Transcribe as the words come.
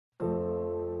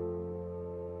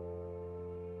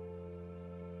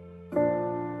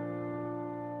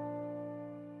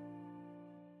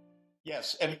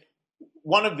Yes, and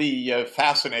one of the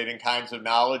fascinating kinds of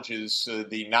knowledge is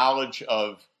the knowledge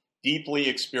of deeply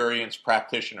experienced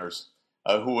practitioners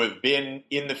who have been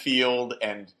in the field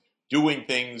and doing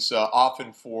things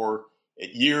often for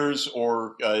years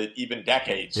or even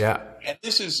decades. Yeah. And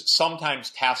this is sometimes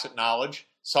tacit knowledge,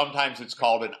 sometimes it's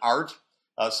called an art,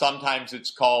 sometimes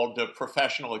it's called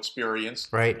professional experience.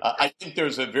 Right. I think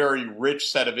there's a very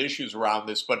rich set of issues around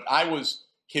this, but I was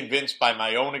convinced by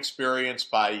my own experience,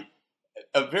 by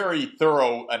a very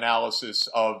thorough analysis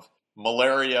of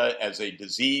malaria as a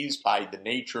disease, by the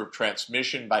nature of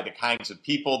transmission, by the kinds of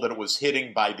people that it was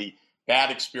hitting, by the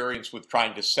bad experience with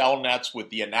trying to sell nets, with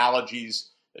the analogies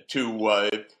to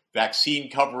vaccine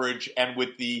coverage, and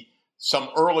with the some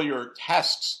earlier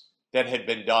tests that had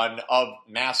been done of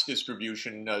mass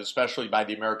distribution, especially by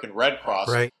the American Red Cross,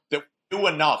 Right. that knew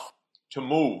enough to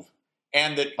move,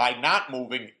 and that by not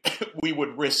moving, we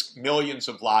would risk millions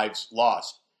of lives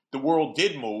lost. The world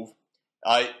did move.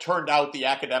 It turned out the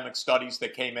academic studies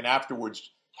that came in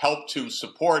afterwards helped to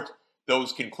support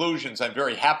those conclusions. I'm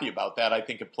very happy about that. I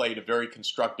think it played a very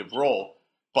constructive role.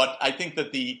 But I think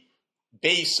that the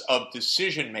base of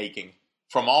decision making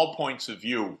from all points of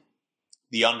view,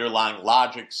 the underlying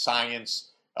logic,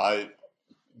 science, the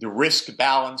risk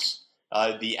balance,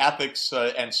 the ethics,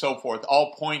 and so forth,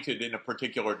 all pointed in a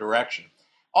particular direction.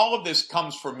 All of this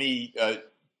comes for me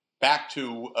back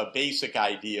to a basic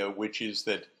idea, which is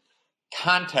that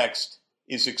context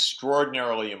is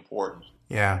extraordinarily important.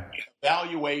 Yeah.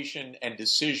 Evaluation and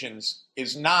decisions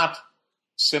is not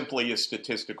simply a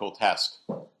statistical test.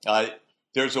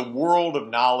 There's a world of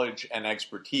knowledge and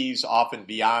expertise, often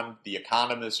beyond the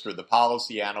economist or the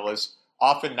policy analyst,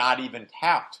 often not even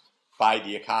tapped by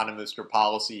the economist or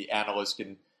policy analyst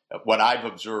in what I've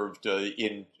observed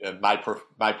in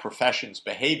my profession's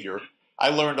behavior. I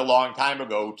learned a long time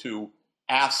ago to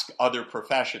ask other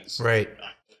professions, Right.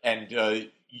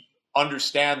 And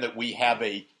understand that we have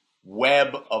a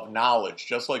web of knowledge.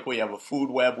 Just like we have a food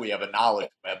web, we have a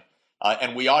knowledge web.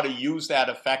 And we ought to use that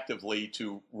effectively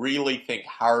to really think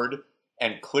hard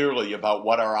and clearly about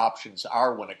what our options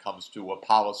are when it comes to a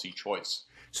policy choice.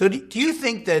 So do you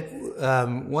think that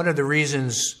one of the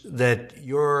reasons that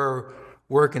your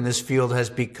work in this field has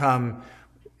become,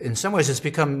 in some ways, it's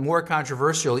become more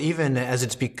controversial, even as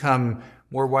it's become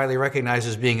more widely recognized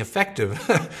as being effective,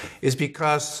 is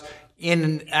because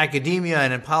in academia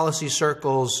and in policy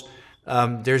circles,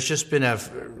 there's just been a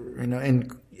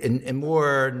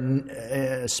more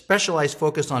specialized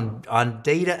focus on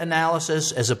data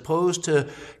analysis as opposed to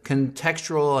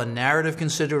contextual and narrative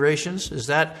considerations. Is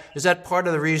that part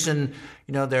of the reason?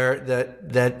 You've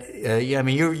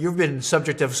been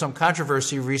subject of some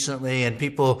controversy recently, and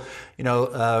people,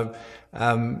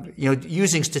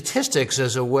 using statistics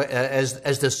as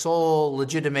the sole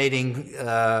legitimating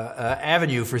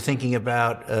avenue for thinking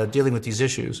about dealing with these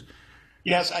issues.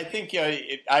 Yes, I think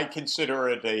I consider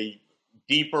it a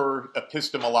deeper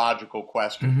epistemological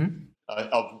question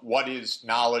of what is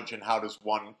knowledge and how does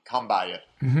one come by it.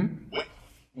 Mm-hmm.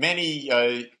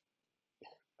 Many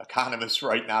economists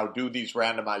right now do these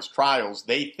randomized trials.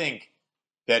 They think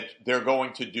that they're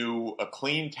going to do a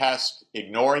clean test,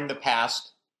 ignoring the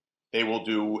past. They will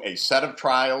do a set of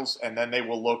trials, and then they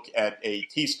will look at a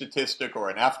T statistic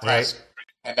or an F test, right,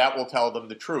 and that will tell them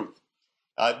the truth.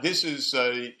 This is,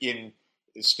 in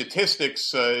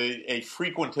statistics, a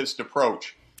frequentist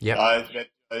approach. Yep.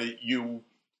 That you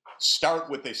start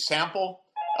with a sample,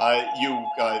 you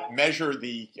measure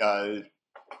the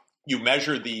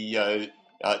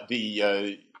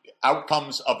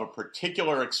outcomes of a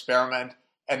particular experiment,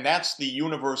 and that's the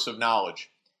universe of knowledge.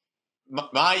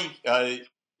 My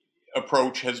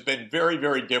approach has been very,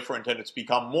 very different, and it's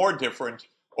become more different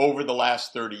over the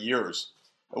last 30 years,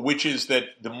 which is that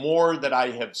the more that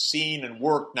I have seen and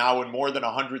worked now in more than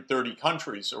 130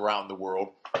 countries around the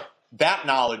world, that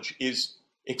knowledge is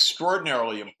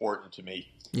extraordinarily important to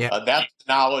me. Yeah. That's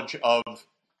knowledge of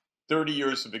 30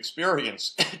 years of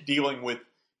experience dealing with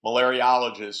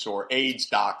malariologists or AIDS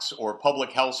docs or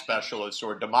public health specialists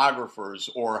or demographers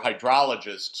or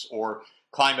hydrologists or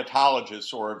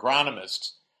climatologists or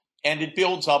agronomists. And it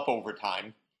builds up over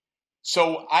time.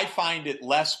 So I find it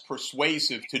less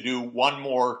persuasive to do one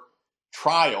more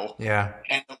trial, yeah,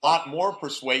 and a lot more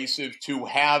persuasive to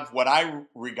have what I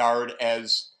regard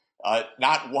as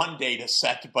not one data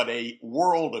set, but a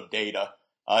world of data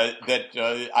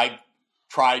that I've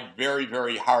tried very,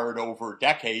 very hard over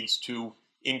decades to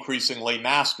increasingly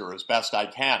master as best I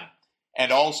can.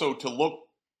 And also to look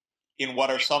in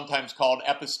what are sometimes called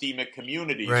epistemic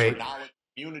communities, right, or knowledge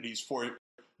communities, for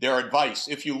their advice.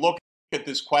 If you look at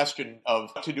this question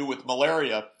of what to do with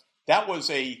malaria, that was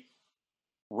a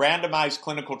randomized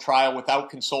clinical trial without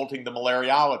consulting the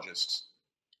malariologists.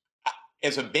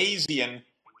 As a Bayesian,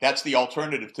 that's the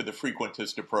alternative to the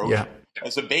frequentist approach. Yeah.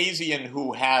 As a Bayesian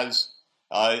who has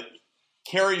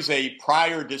carries a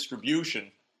prior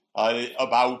distribution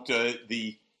about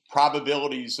the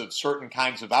probabilities of certain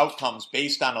kinds of outcomes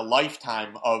based on a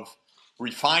lifetime of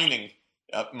refining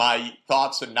my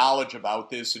thoughts and knowledge about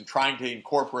this and trying to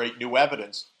incorporate new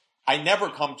evidence, I never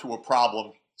come to a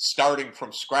problem starting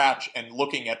from scratch and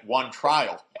looking at one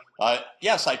trial.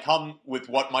 Yes, I come with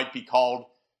what might be called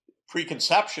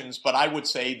preconceptions, but I would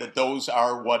say that those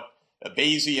are what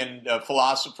Bayesian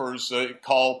philosophers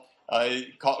call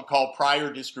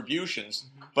prior distributions,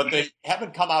 but they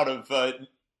haven't come out of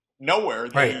nowhere.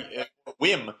 They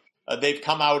whim. They've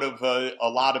come out of a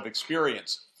lot of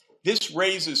experience. This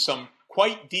raises some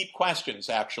quite deep questions,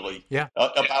 actually,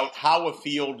 about how a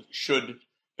field should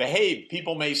behave.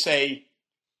 People may say,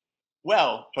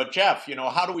 "Well, but Jeff,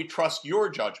 how do we trust your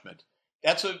judgment?"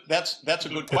 That's a good question. That's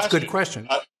a good question.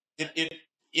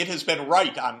 It has been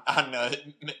right on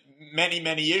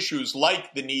many issues,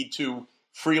 like the need to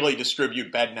freely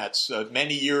distribute bed nets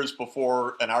many years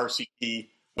before an RCT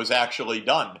was actually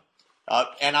done.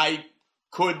 And I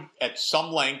could, at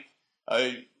some length,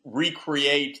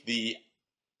 recreate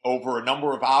over a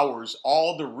number of hours,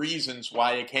 all the reasons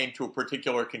why I came to a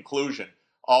particular conclusion,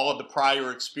 all of the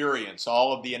prior experience,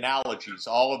 all of the analogies,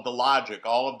 all of the logic,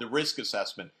 all of the risk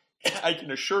assessment. I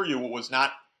can assure you it was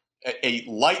not a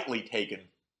lightly taken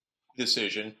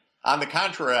decision. On the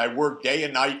contrary, I worked day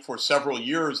and night for several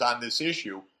years on this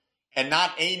issue, and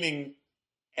not aiming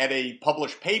at a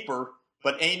published paper,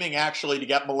 but aiming actually to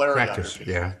get malaria practice.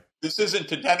 under Yeah. This isn't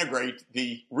to denigrate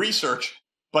the research,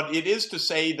 but it is to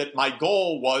say that my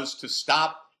goal was to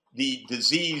stop the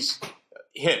disease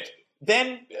hit.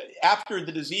 Then, after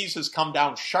the disease has come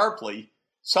down sharply,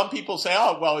 some people say,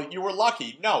 "Oh, well, you were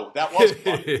lucky." No, that wasn't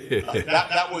lucky.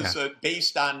 That was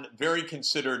based on very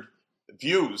considered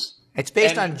views. It's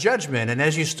based on judgment, and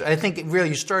as I think really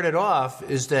you started off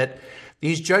is that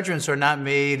these judgments are not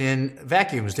made in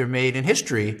vacuums. They're made in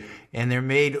history, and they're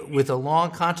made with a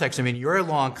long context. I mean, your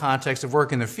long context of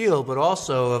work in the field, but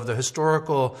also of the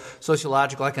historical,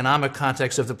 sociological, economic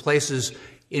context of the places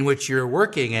in which you're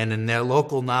working and in their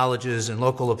local knowledges and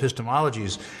local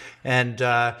epistemologies. And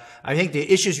I think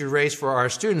the issues you raise for our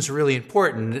students are really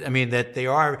important. I mean, that they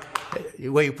are, the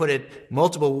way you put it,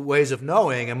 multiple ways of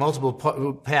knowing and multiple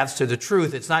paths to the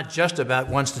truth. It's not just about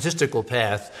one statistical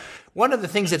path. One of the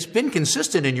things that's been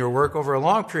consistent in your work over a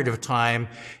long period of time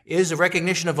is a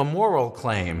recognition of a moral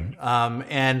claim.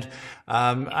 I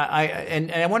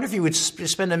wonder if you would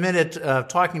spend a minute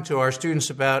talking to our students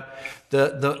about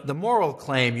the moral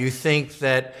claim you think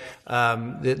that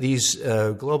these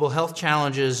global health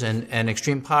challenges and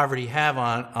extreme poverty have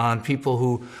on people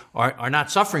who are not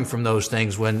suffering from those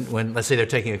things when let's say they're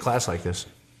taking a class like this.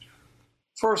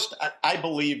 First, I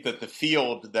believe that the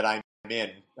field that I'm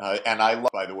in, and I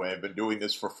love, by the way, I've been doing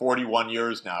this for 41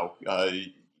 years now,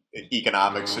 in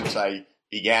economics, since I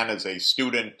began as a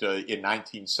student in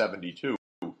 1972,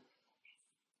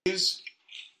 is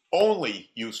only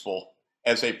useful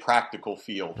as a practical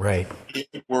field. Right. If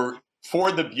it were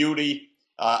for the beauty,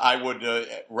 I would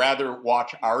rather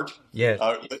watch art,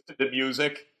 listen to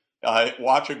music,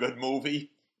 watch a good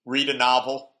movie, read a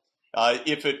novel.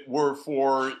 If it were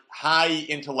for high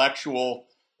intellectual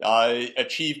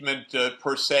achievement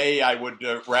per se, I would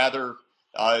rather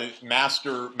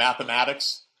master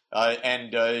mathematics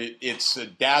and its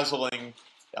dazzling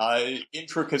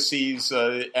intricacies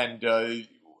and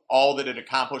all that it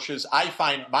accomplishes. I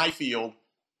find my field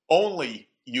only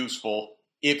useful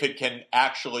if it can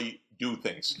actually do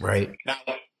things. Right. Now,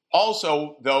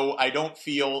 also, though, I don't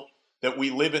feel that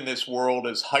we live in this world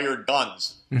as hired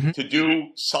guns to do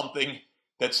something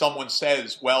that someone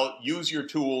says, well, use your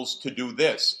tools to do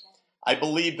this. I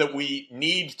believe that we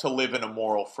need to live in a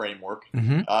moral framework.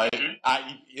 In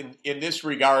this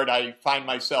regard, I find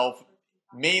myself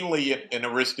mainly an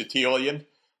Aristotelian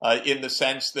in the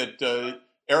sense that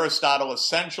Aristotle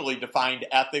essentially defined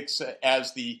ethics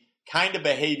as the kind of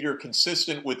behavior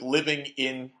consistent with living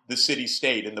in the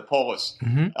city-state, in the polis.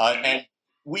 And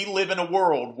we live in a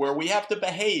world where we have to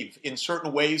behave in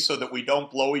certain ways so that we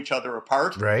don't blow each other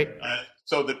apart, right?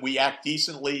 So that we act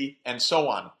decently, and so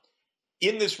on.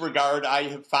 In this regard, I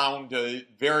have found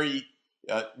very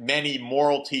many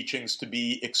moral teachings to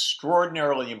be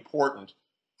extraordinarily important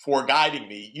for guiding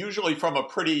me, usually from a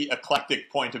pretty eclectic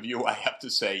point of view, I have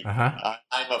to say.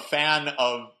 I'm a fan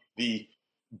of the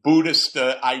Buddhist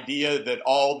idea that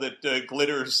all that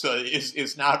glitters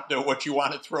is not what you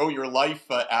want to throw your life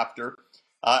after.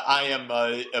 I am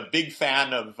a big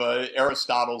fan of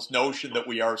Aristotle's notion that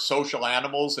we are social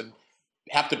animals and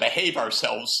have to behave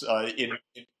ourselves in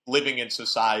living in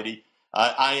society.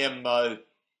 I am a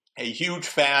huge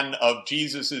fan of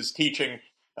Jesus's teaching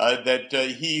that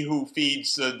he who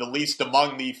feeds the least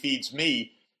among thee feeds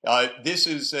me. This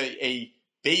is a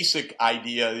basic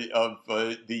idea of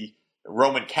the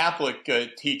Roman Catholic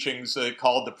teachings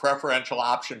called the preferential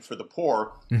option for the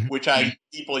poor, which I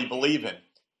deeply believe in.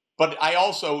 But I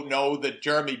also know that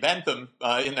Jeremy Bentham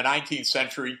in the 19th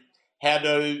century had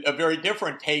a very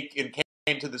different take and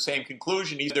came to the same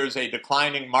conclusion. There's a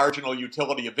declining marginal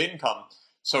utility of income.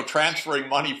 So transferring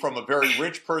money from a very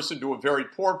rich person to a very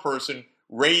poor person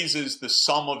raises the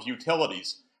sum of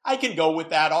utilities. I can go with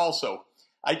that also.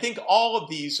 I think all of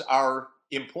these are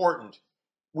important.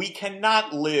 We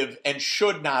cannot live and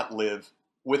should not live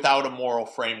without a moral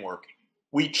framework.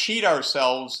 We cheat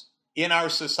ourselves in our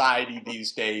society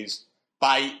these days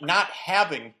by not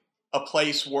having a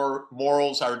place where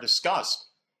morals are discussed.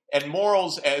 And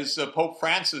morals, as Pope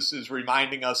Francis is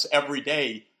reminding us every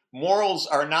day, morals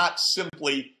are not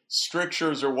simply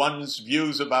strictures or one's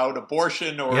views about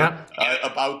abortion or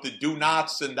about the do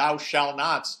nots and thou shall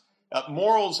nots.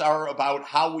 Morals are about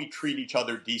how we treat each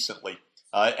other decently.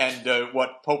 And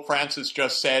what Pope Francis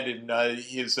just said in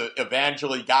his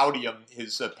Evangelii Gaudium,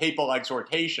 his papal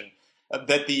exhortation,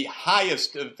 that the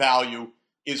highest value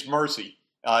is mercy,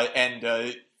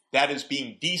 and that is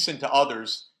being decent to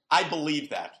others. I believe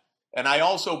that. And I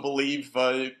also believe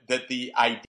that the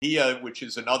idea, which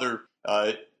is another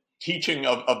teaching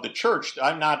of the Church,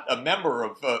 I'm not a member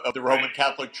of the Roman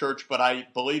Catholic Church, but I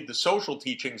believe the social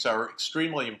teachings are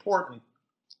extremely important,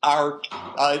 are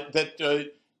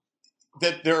that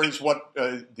there is what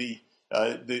the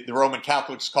Roman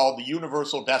Catholics call the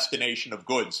universal destination of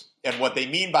goods. And what they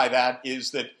mean by that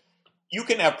is that you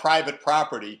can have private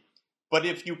property, but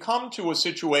if you come to a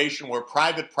situation where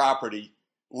private property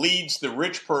leads the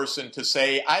rich person to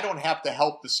say, I don't have to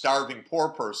help the starving poor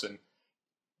person,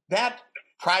 that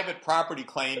private property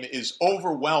claim is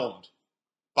overwhelmed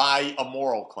by a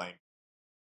moral claim.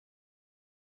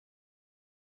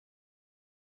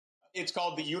 It's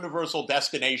called the universal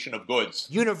destination of goods.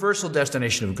 Universal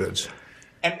destination of goods.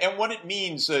 And what it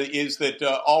means is that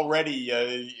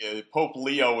already Pope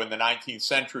Leo in the 19th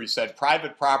century said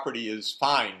private property is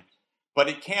fine, but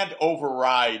it can't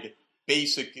override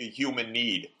basic human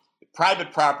need.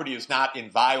 Private property is not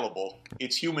inviolable.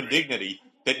 It's human dignity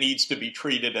that needs to be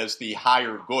treated as the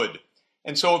higher good.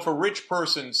 And so if a rich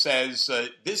person says,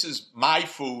 this is my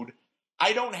food,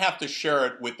 I don't have to share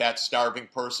it with that starving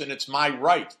person. It's my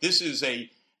right. This is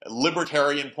a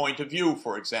libertarian point of view,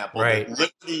 for example. Right. That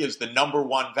liberty is the number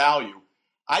one value.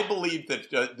 I believe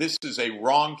that this is a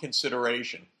wrong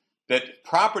consideration, that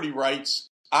property rights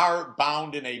are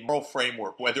bound in a moral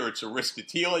framework, whether it's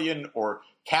Aristotelian or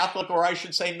Catholic, or I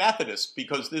should say Methodist,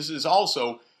 because this is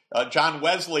also John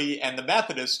Wesley and the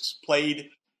Methodists played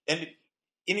an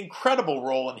incredible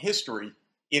role in history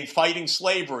in fighting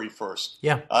slavery first,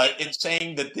 in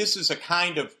saying that this is a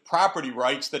kind of property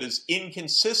rights that is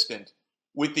inconsistent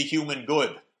with the human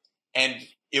good. And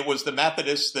it was the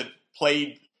Methodists that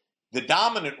played the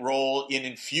dominant role in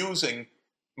infusing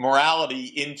morality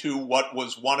into what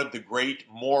was one of the great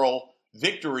moral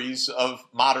victories of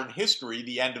modern history,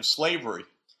 the end of slavery.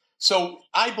 So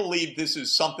I believe this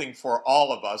is something for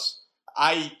all of us.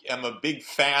 I am a big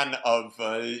fan of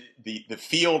the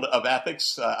field of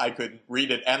ethics. I could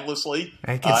read it endlessly.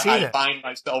 I can see that. I find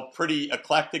myself pretty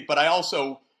eclectic, but I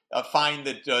also find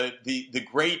that the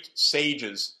great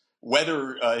sages,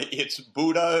 whether it's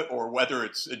Buddha or whether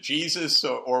it's Jesus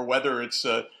or whether it's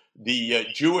the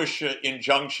Jewish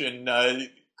injunction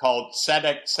called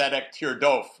tzedek, tzedek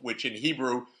tirdof, which in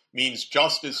Hebrew means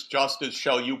justice, justice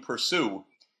shall you pursue.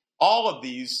 All of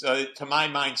these, to my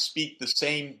mind, speak the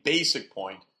same basic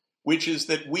point, which is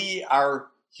that we are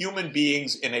human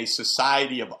beings in a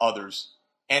society of others,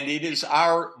 and it is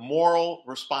our moral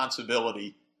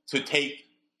responsibility to take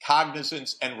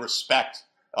cognizance and respect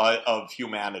of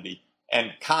humanity.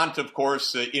 And Kant, of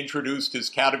course, introduced his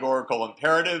categorical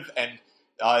imperative, and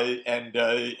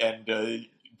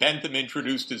Bentham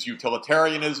introduced his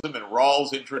utilitarianism, and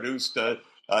Rawls introduced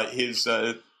his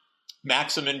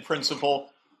Maximin principle.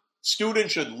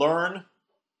 Students should learn,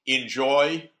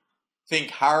 enjoy,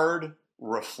 think hard,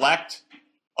 reflect,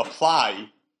 apply.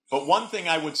 But one thing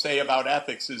I would say about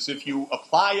ethics is if you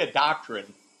apply a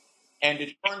doctrine and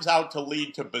it turns out to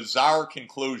lead to bizarre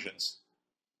conclusions,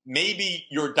 maybe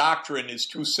your doctrine is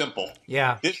too simple.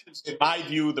 Yeah. This is, in my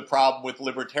view, the problem with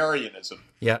libertarianism,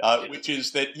 which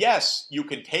is that, yes, you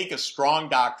can take a strong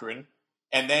doctrine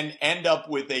and then end up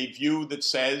with a view that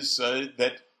says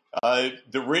that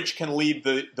the rich can leave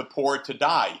the poor to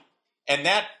die. And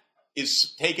that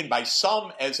is taken by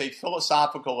some as a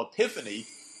philosophical epiphany.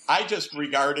 I just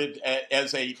regard it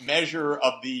as a measure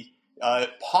of the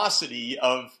paucity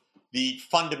of the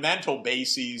fundamental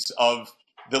bases of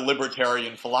the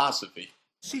libertarian philosophy.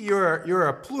 See, you're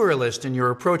a pluralist in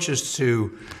your approaches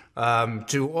to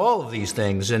all of these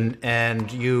things,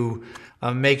 and you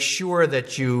make sure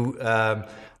that you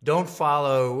don't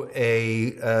follow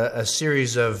a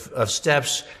series of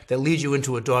steps that lead you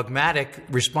into a dogmatic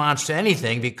response to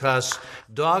anything, because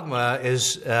dogma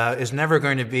is never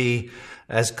going to be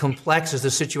as complex as the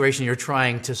situation you're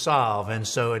trying to solve. And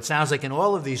so it sounds like in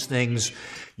all of these things,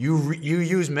 you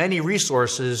use many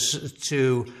resources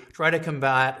to try to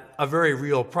combat a very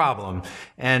real problem.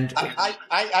 And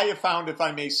I have found, if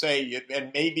I may say,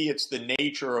 and maybe it's the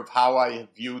nature of how I have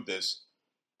viewed this,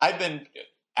 I've been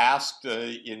asked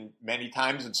in many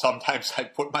times, and sometimes I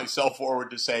put myself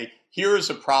forward to say, here is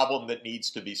a problem that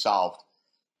needs to be solved.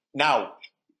 Now,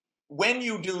 when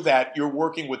you do that, you're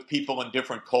working with people in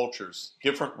different cultures,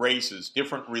 different races,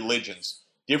 different religions,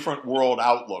 different world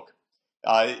outlook.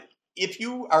 If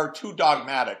you are too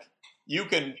dogmatic, you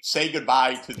can say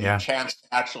goodbye to the chance to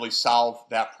actually solve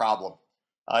that problem.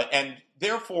 And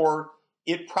therefore,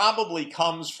 it probably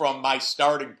comes from my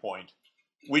starting point,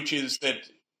 which is that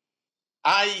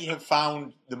I have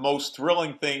found the most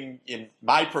thrilling thing in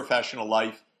my professional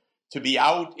life to be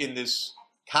out in this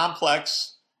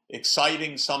complex,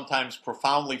 exciting, sometimes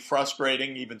profoundly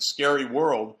frustrating, even scary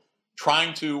world,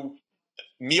 trying to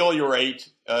ameliorate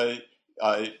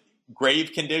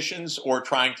grave conditions or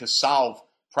trying to solve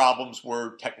problems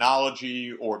where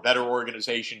technology or better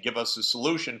organization give us a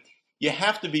solution. You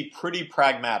have to be pretty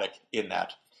pragmatic in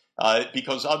that,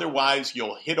 because otherwise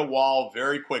you'll hit a wall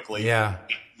very quickly.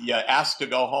 You ask to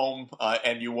go home,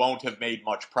 and you won't have made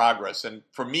much progress. And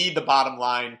for me, the bottom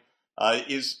line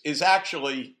is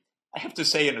actually, I have to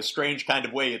say in a strange kind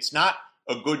of way, it's not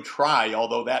a good try,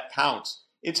 although that counts.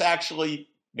 It's actually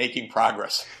making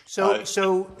progress.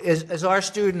 So as our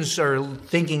students are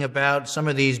thinking about some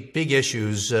of these big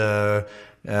issues,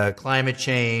 climate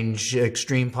change,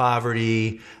 extreme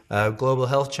poverty, global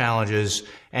health challenges,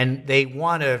 and they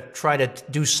want to try to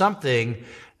do something,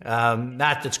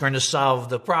 not that's going to solve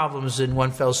the problems in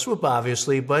one fell swoop,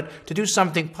 obviously, but to do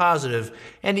something positive.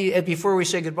 Before we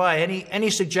say goodbye, any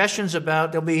suggestions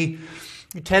about, there'll be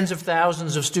tens of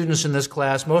thousands of students in this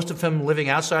class, most of them living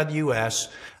outside the U.S.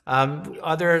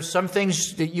 Are there some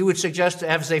things that you would suggest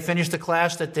as they finish the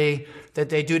class that they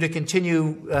do to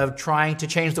continue trying to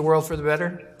change the world for the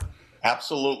better?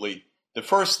 Absolutely. The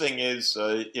first thing is,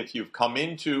 if you've come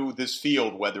into this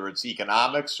field, whether it's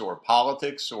economics or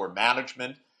politics or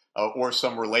management or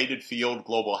some related field,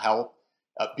 global health,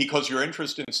 because you're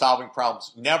interested in solving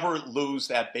problems, never lose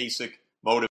that basic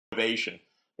motivation.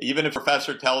 Even if a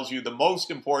professor tells you the most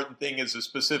important thing is a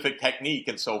specific technique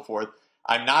and so forth,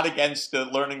 I'm not against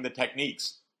learning the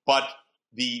techniques, but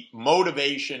the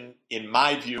motivation, in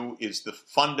my view, is the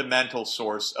fundamental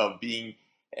source of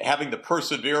having the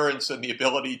perseverance and the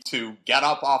ability to get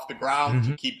up off the ground,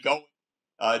 to keep going,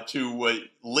 to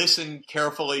listen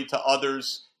carefully to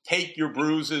others, take your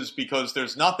bruises, because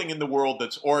there's nothing in the world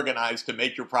that's organized to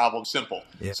make your problem simple.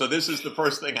 Yeah. So this is the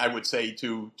first thing I would say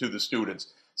to the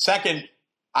students. Second,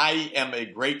 I am a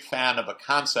great fan of a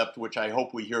concept which I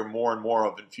hope we hear more and more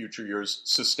of in future years: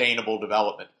 sustainable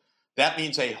development. That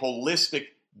means a holistic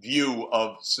view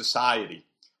of society,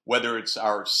 whether it's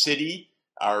our city,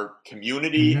 our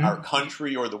community, our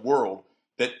country, or the world,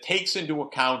 that takes into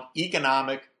account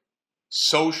economic,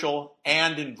 social,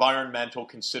 and environmental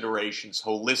considerations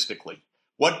holistically.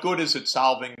 What good is it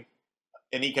solving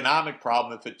an economic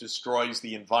problem if it destroys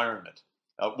the environment?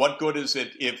 What good is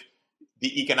it if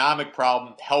the economic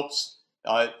problem helps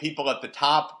people at the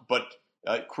top, but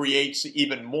creates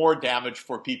even more damage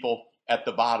for people at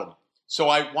the bottom? So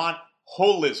I want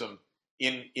holism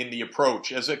in the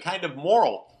approach as a kind of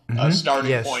moral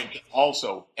starting point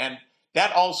also. And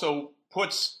that also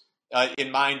puts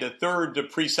in mind a third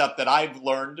precept that I've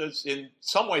learned, is in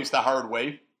some ways the hard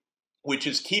way, which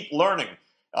is keep learning.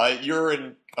 You're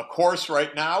in a course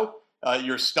right now,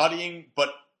 you're studying,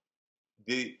 but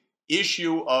the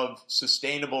issue of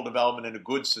sustainable development in a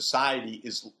good society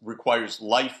requires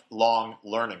lifelong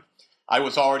learning. I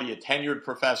was already a tenured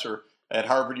professor at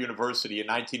Harvard University in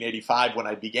 1985 when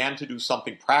I began to do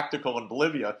something practical in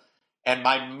Bolivia, and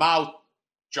my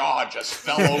jaw just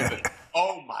fell open.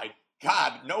 Oh my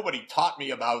God, nobody taught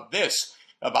me about this,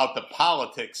 about the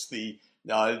politics, the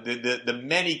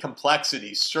many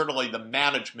complexities, certainly the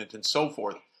management and so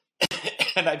forth.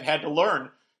 And I've had to learn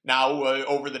now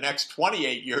over the next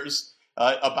 28 years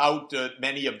about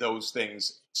many of those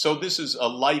things. So this is a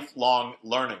lifelong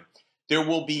learning. There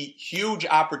will be huge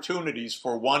opportunities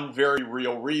for one very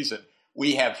real reason.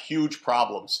 We have huge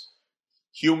problems: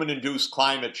 human-induced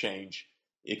climate change,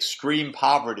 extreme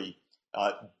poverty,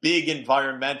 big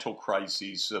environmental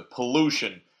crises,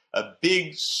 pollution,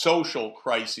 big social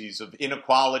crises of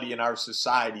inequality in our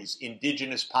societies,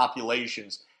 indigenous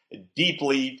populations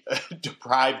deeply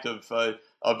deprived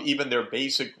of even their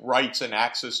basic rights and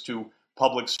access to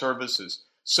public services.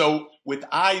 So with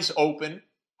eyes open,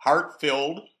 heart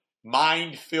filled,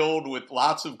 mind filled with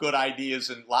lots of good ideas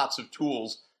and lots of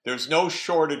tools, there's no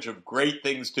shortage of great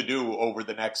things to do over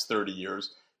the next 30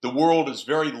 years. The world is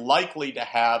very likely to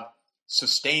have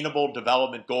Sustainable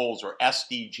Development Goals, or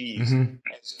SDGs,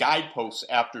 as guideposts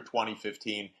after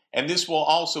 2015. And this will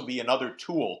also be another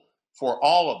tool for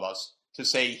all of us to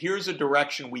say, here's a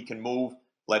direction we can move.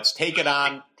 Let's take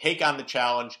on the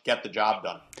challenge, get the job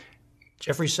done.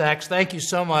 Jeffrey Sachs, thank you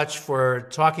so much for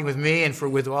talking with me and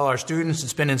with all our students.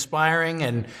 It's been inspiring,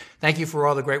 and thank you for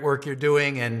all the great work you're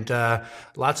doing, and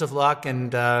lots of luck,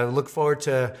 and look forward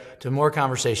to more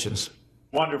conversations.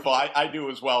 Wonderful. I do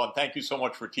as well, and thank you so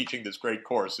much for teaching this great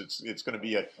course. It's going to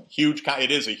be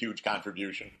it is a huge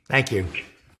contribution. Thank you.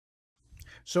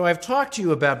 So I've talked to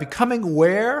you about becoming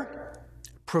aware,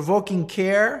 provoking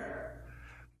care,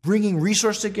 bringing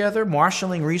resources together,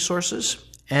 marshaling resources,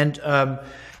 and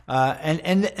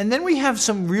then we have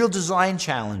some real design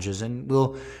challenges, and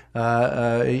we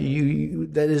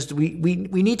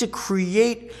need to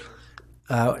create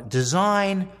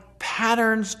design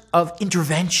patterns of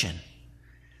intervention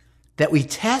that we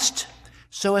test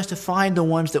so as to find the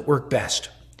ones that work best.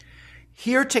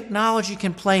 Here, technology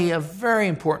can play a very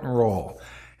important role.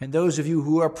 And those of you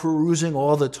who are perusing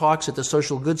all the talks at the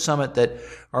Social Good Summit that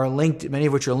are linked, many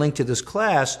of which are linked to this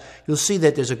class, you'll see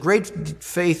that there's a great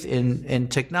faith in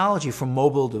technology, from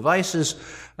mobile devices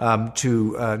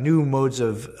to new modes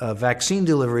of vaccine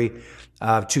delivery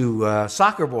to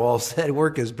soccer balls that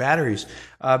work as batteries.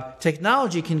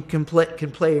 Technology can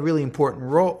play a really important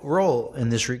role in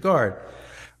this regard.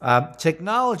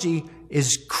 Technology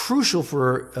is crucial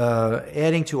for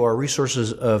adding to our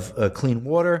resources of clean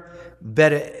water,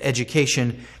 better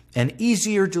education, and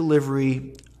easier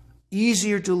delivery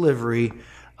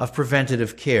of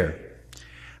preventative care.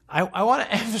 I want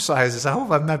to emphasize this. I hope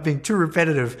I'm not being too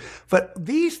repetitive, but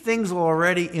these things are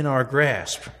already in our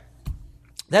grasp.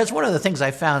 That's one of the things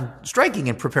I found striking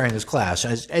in preparing this class.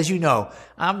 As you know,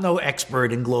 I'm no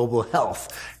expert in global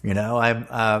health. I'm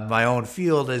my own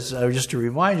field is just to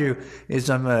remind you is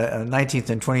I'm a 19th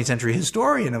and 20th century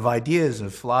historian of ideas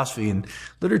of philosophy and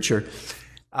literature.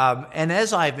 And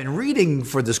as I've been reading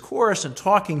for this course and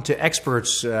talking to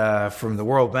experts from the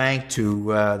World Bank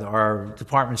to our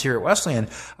departments here at Wesleyan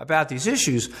about these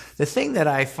issues, the thing that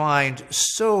I find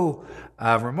so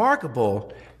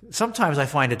remarkable, sometimes I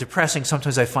find it depressing,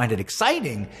 sometimes I find it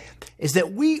exciting, is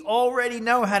that we already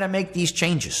know how to make these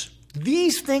changes.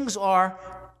 These things are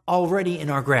already in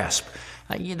our grasp.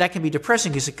 That can be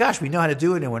depressing because, gosh, we know how to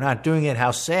do it and we're not doing it.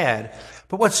 How sad.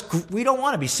 But we don't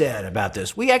want to be sad about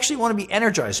this. We actually want to be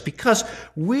energized because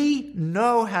we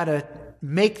know how to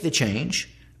make the change.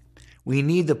 We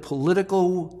need the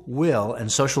political will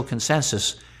and social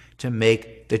consensus to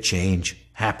make the change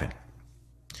happen.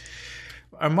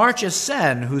 Amartya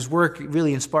Sen, whose work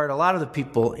really inspired a lot of the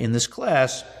people in this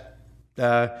class,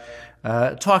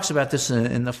 talks about this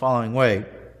in the following way.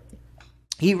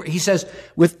 He says,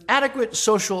 with adequate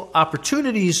social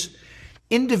opportunities,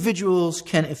 individuals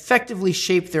can effectively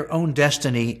shape their own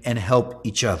destiny and help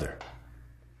each other.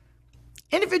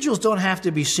 Individuals don't have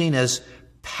to be seen as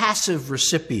passive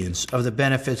recipients of the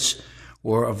benefits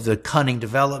or of the cunning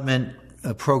development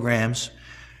programs,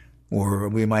 or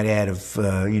we might add of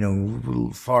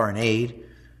foreign aid.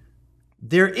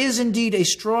 There is indeed a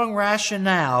strong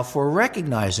rationale for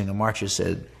recognizing,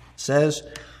 Amartya says,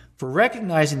 for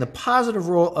recognizing the positive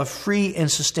role of free and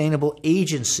sustainable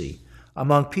agency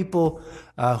among people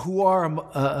who are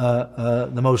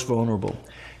the most vulnerable.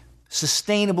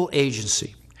 Sustainable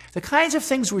agency. The kinds of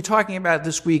things we're talking about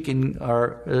this week in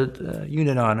our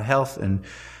unit on health and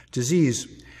disease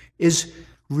is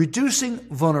reducing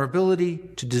vulnerability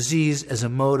to disease as a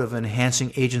mode of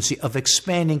enhancing agency, of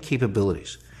expanding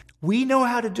capabilities. We know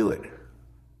how to do it.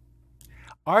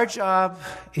 Our job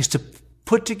is to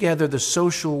put together the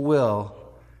social will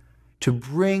to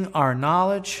bring our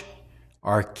knowledge,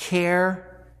 our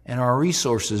care, and our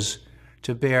resources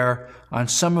to bear on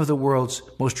some of the world's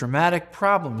most dramatic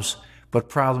problems, but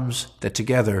problems that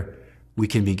together we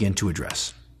can begin to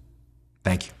address.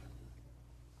 Thank you.